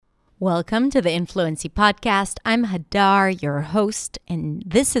Welcome to the Influency Podcast. I'm Hadar, your host, and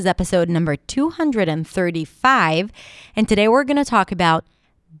this is episode number 235. And today we're going to talk about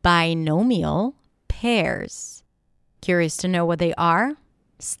binomial pairs. Curious to know what they are?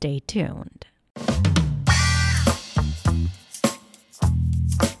 Stay tuned.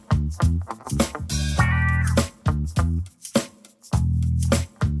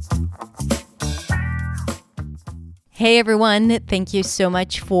 Hey everyone, thank you so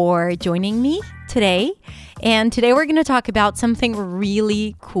much for joining me today. And today we're going to talk about something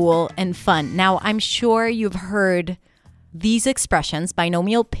really cool and fun. Now, I'm sure you've heard these expressions,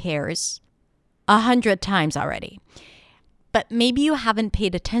 binomial pairs, 100 times already. But maybe you haven't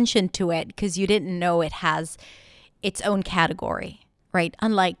paid attention to it because you didn't know it has its own category, right?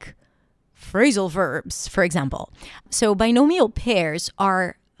 Unlike phrasal verbs, for example. So binomial pairs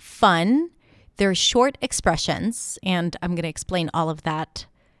are fun. They're short expressions, and I'm going to explain all of that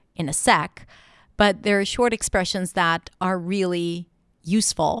in a sec, but they're short expressions that are really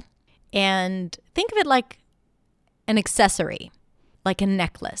useful. And think of it like an accessory, like a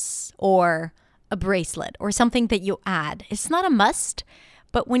necklace or a bracelet or something that you add. It's not a must,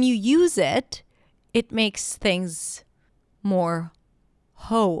 but when you use it, it makes things more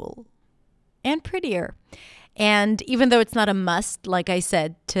whole and prettier. And even though it's not a must, like I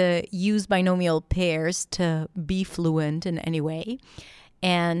said, to use binomial pairs to be fluent in any way,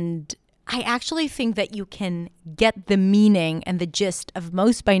 and I actually think that you can get the meaning and the gist of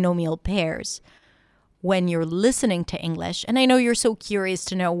most binomial pairs when you're listening to English. And I know you're so curious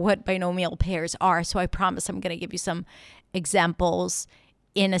to know what binomial pairs are, so I promise I'm going to give you some examples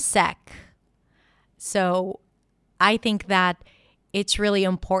in a sec. So I think that it's really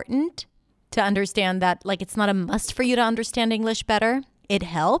important to understand that, like, it's not a must for you to understand English better. It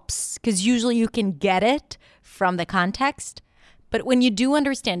helps because usually you can get it from the context. But when you do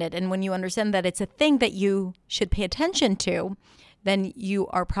understand it and when you understand that it's a thing that you should pay attention to, then you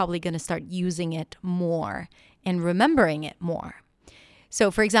are probably going to start using it more and remembering it more.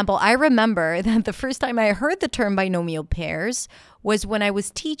 So, for example, I remember that the first time I heard the term binomial pairs was when I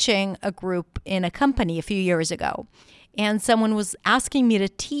was teaching a group in a company a few years ago. And someone was asking me to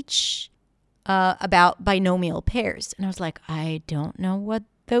teach about binomial pairs. And I was like, I don't know what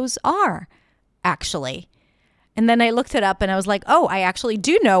those are, actually. And then I looked it up and I was like, oh, I actually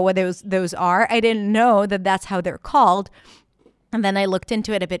do know what those are. I didn't know that that's how they're called. And then I looked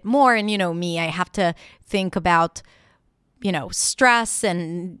into it a bit more. And you know me, I have to think about, stress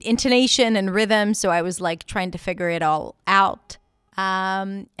and intonation and rhythm. So I was like trying to figure it all out.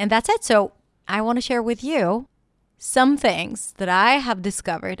 And that's it. So I want to share with you some things that I have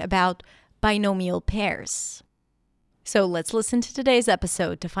discovered about binomial pairs. So let's listen to today's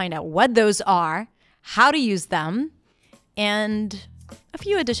episode to find out what those are, how to use them, and a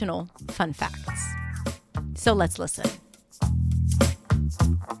few additional fun facts. So let's listen.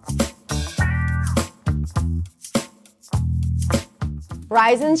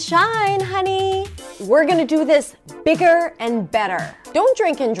 Rise and shine, honey. We're gonna do this bigger and better. Don't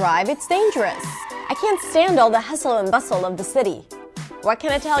drink and drive, it's dangerous. I can't stand all the hustle and bustle of the city. What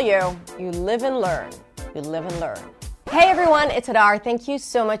can I tell you? You live and learn. You live and learn. Hey everyone, it's Hadar. Thank you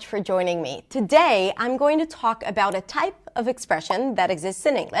so much for joining me. Today, I'm going to talk about a type of expression that exists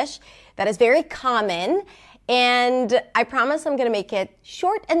in English that is very common, and I promise I'm going to make it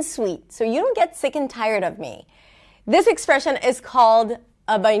short and sweet so you don't get sick and tired of me. This expression is called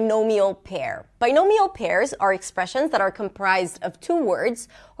a binomial pair. Binomial pairs are expressions that are comprised of two words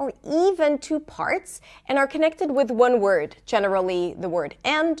or even two parts and are connected with one word, generally the word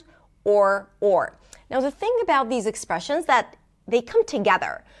and or. Now, the thing about these expressions that they come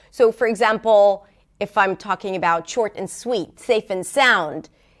together. So, for example, if I'm talking about short and sweet, safe and sound,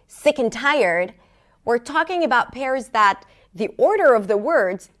 sick and tired, we're talking about pairs that the order of the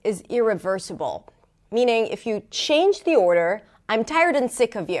words is irreversible. Meaning, if you change the order, I'm tired and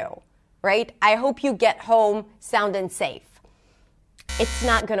sick of you, right? I hope you get home sound and safe. It's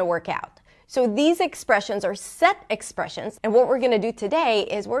not going to work out. So these expressions are set expressions. And what we're going to do today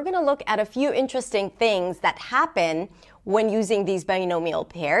is we're going to look at a few interesting things that happen when using these binomial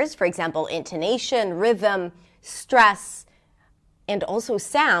pairs. For example, intonation, rhythm, stress, and also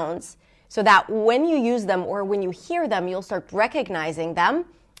sounds, so that when you use them or when you hear them, you'll start recognizing them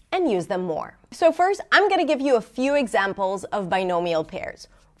and use them more. So first, I'm going to give you a few examples of binomial pairs.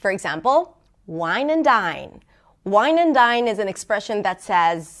 For example, wine and dine. Wine and dine is an expression that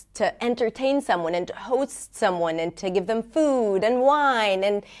says to entertain someone and to host someone and to give them food and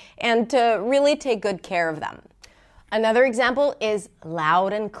wine and to really take good care of them. Another example is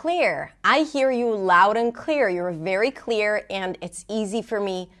loud and clear. I hear you loud and clear. You're very clear and it's easy for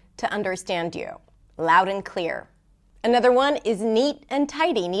me to understand you. Loud and clear. Another one is neat and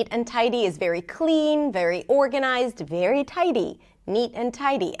tidy. Neat and tidy is very clean, very organized, very tidy. Neat and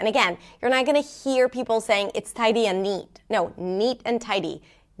tidy. And again, you're not going to hear people saying it's tidy and neat. No, neat and tidy.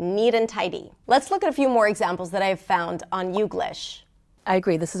 Neat and tidy. Let's look at a few more examples that I've found on Youglish. I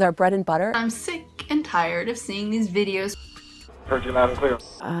agree. This is our bread and butter. I'm sick and tired of seeing these videos. Heard you loud and clear.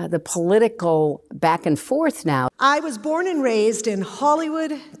 The political back and forth now. I was born and raised in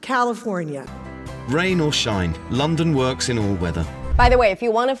Hollywood, California. Rain or shine, London works in all weather. By the way, if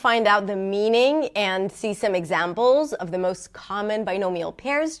you want to find out the meaning and see some examples of the most common binomial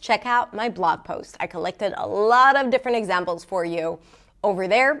pairs, check out my blog post. I collected a lot of different examples for you over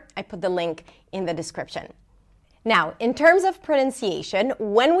there. I put the link in the description. Now, in terms of pronunciation,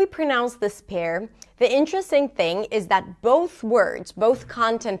 when we pronounce this pair, the interesting thing is that both words, both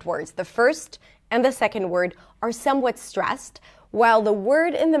content words, the first and the second word, are somewhat stressed, while the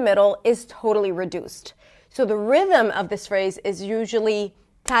word in the middle is totally reduced. So the rhythm of this phrase is usually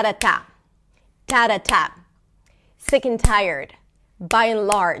ta-da-ta, ta-da-ta, sick and tired, by and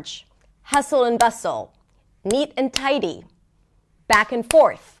large, hustle and bustle, neat and tidy, back and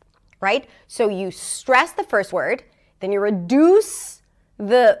forth, right? So you stress the first word, then you reduce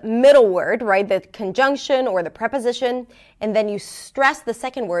the middle word, right? The conjunction or the preposition, and then you stress the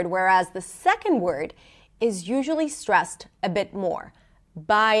second word, whereas the second word is usually stressed a bit more.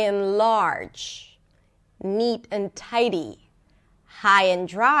 By and large, neat and tidy, high and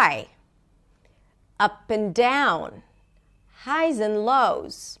dry, up and down, highs and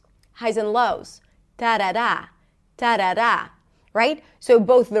lows, da-da-da, da-da-da, right? So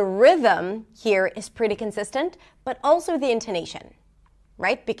both the rhythm here is pretty consistent, but also the intonation,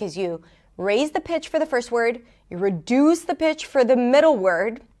 right? Because you raise the pitch for the first word, you reduce the pitch for the middle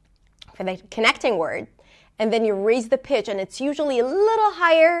word, for the connecting word, and then you raise the pitch, and it's usually a little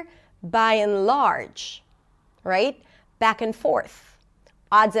higher by and large, right? Back and forth,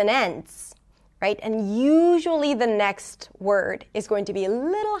 odds and ends, right? And usually the next word is going to be a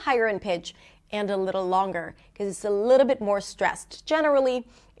little higher in pitch and a little longer because it's a little bit more stressed. Generally,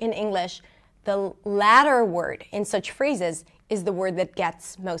 in English, the latter word in such phrases is the word that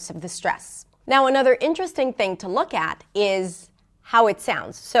gets most of the stress. Now, another interesting thing to look at is how it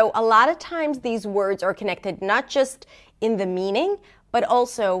sounds. So a lot of times these words are connected not just in the meaning, but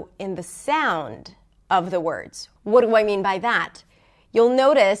also in the sound of the words. What do I mean by that? You'll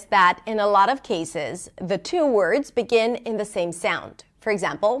notice that in a lot of cases, the two words begin in the same sound. For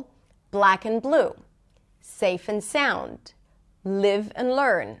example, black and blue, safe and sound, live and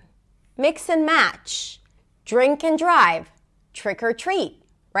learn, mix and match, drink and drive, trick or treat,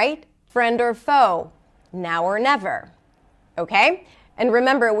 right? Friend or foe, now or never. Okay? And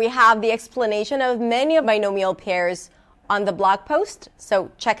remember, we have the explanation of many of binomial pairs on the blog post, so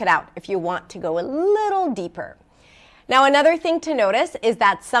check it out if you want to go a little deeper. Now, another thing to notice is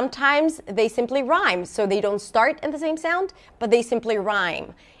that sometimes they simply rhyme, so they don't start in the same sound, but they simply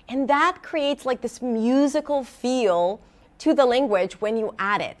rhyme. And that creates like this musical feel to the language when you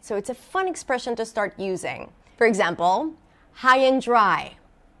add it. So it's a fun expression to start using. For example, high and dry,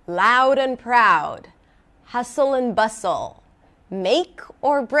 loud and proud, hustle and bustle, make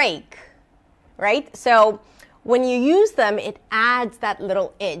or break, right? So when you use them, it adds that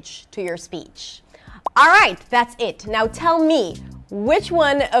little edge to your speech. All right, that's it. Now tell me, which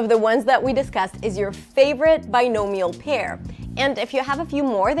one of the ones that we discussed is your favorite binomial pair? And if you have a few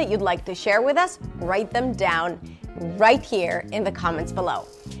more that you'd like to share with us, write them down right here in the comments below.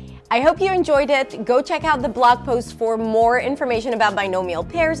 I hope you enjoyed it. Go check out the blog post for more information about binomial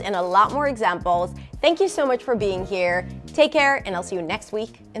pairs and a lot more examples. Thank you so much for being here. Take care, and I'll see you next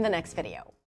week in the next video.